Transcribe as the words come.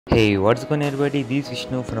Hey, what's going on everybody, this is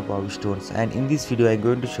Vishnu from Stones, and in this video I am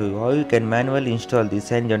going to show you how you can manually install the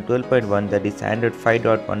Engine 12.1, that is Android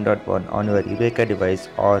 5.1.1 on your Yureka device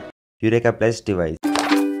or Yureka Plus device.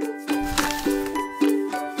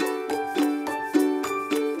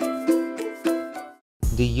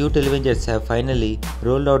 The U-Televengers have finally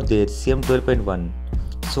rolled out their CM 12.1,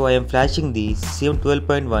 so I am flashing the CM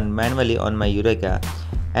 12.1 manually on my Yureka,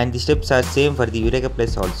 and the steps are same for the Yureka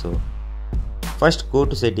Plus also. First, go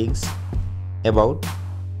to settings, about,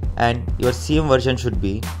 and your CM version should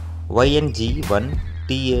be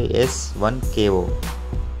YNG1TAS1KO,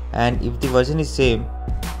 and if the version is same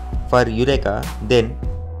for Yureka, then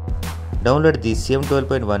download the CM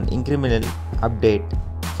 12.1 incremental update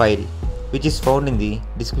file, which is found in the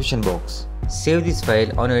description box. Save this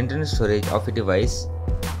file on your internal storage of your device.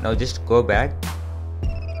 Now just go back.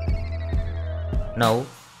 Now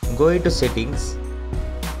go into settings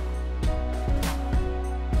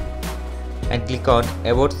and click on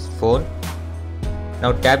About Phone.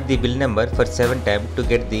 Now tap the build number for 7 times to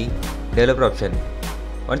get the developer option.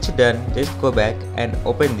 Once you're done, just go back and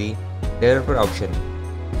open the developer option.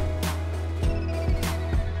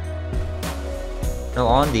 Now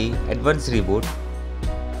on the advanced reboot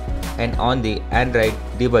and on the Android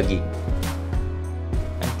debugging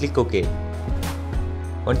and click OK.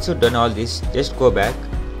 Once you've done all this, just go back.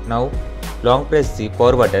 Now long press the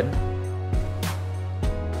power button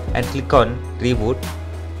and click on Reboot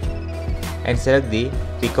and select the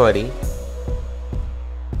recovery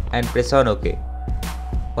and press on OK.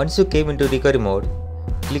 Once you came into recovery mode,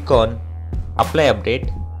 click on Apply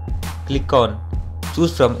Update, click on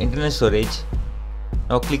Choose from Internal Storage.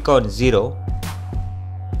 Now click on 0.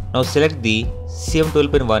 Now select the CM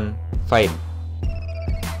 12.1 file.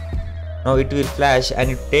 Now it will flash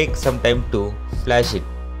and it takes some time to flash it.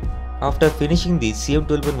 After finishing the CM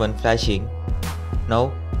 12.1 flashing,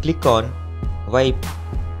 now click on Wipe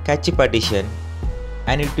Cache Partition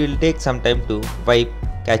and it will take some time to wipe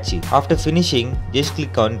cache. After finishing, just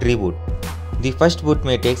click on Reboot. The first boot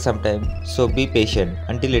may take some time, so be patient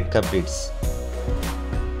until it completes.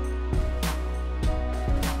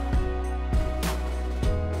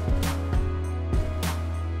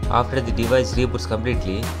 After the device reboots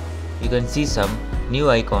completely, you can see some new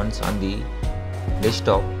icons on the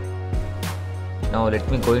desktop. Now let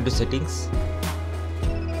me go into settings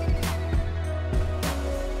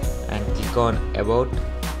and click on About.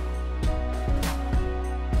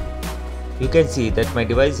 You can see that my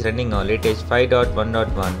device is running on latest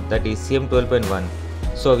 5.1.1, that is CM 12.1.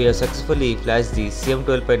 So we have successfully flashed the CM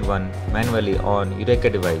 12.1 manually on Yureka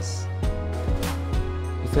device.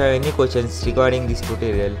 If you have any questions regarding this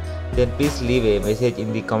tutorial, then please leave a message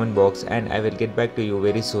in the comment box and I will get back to you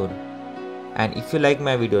very soon. And if you like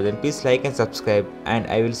my video, then please like and subscribe, and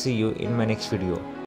I will see you in my next video.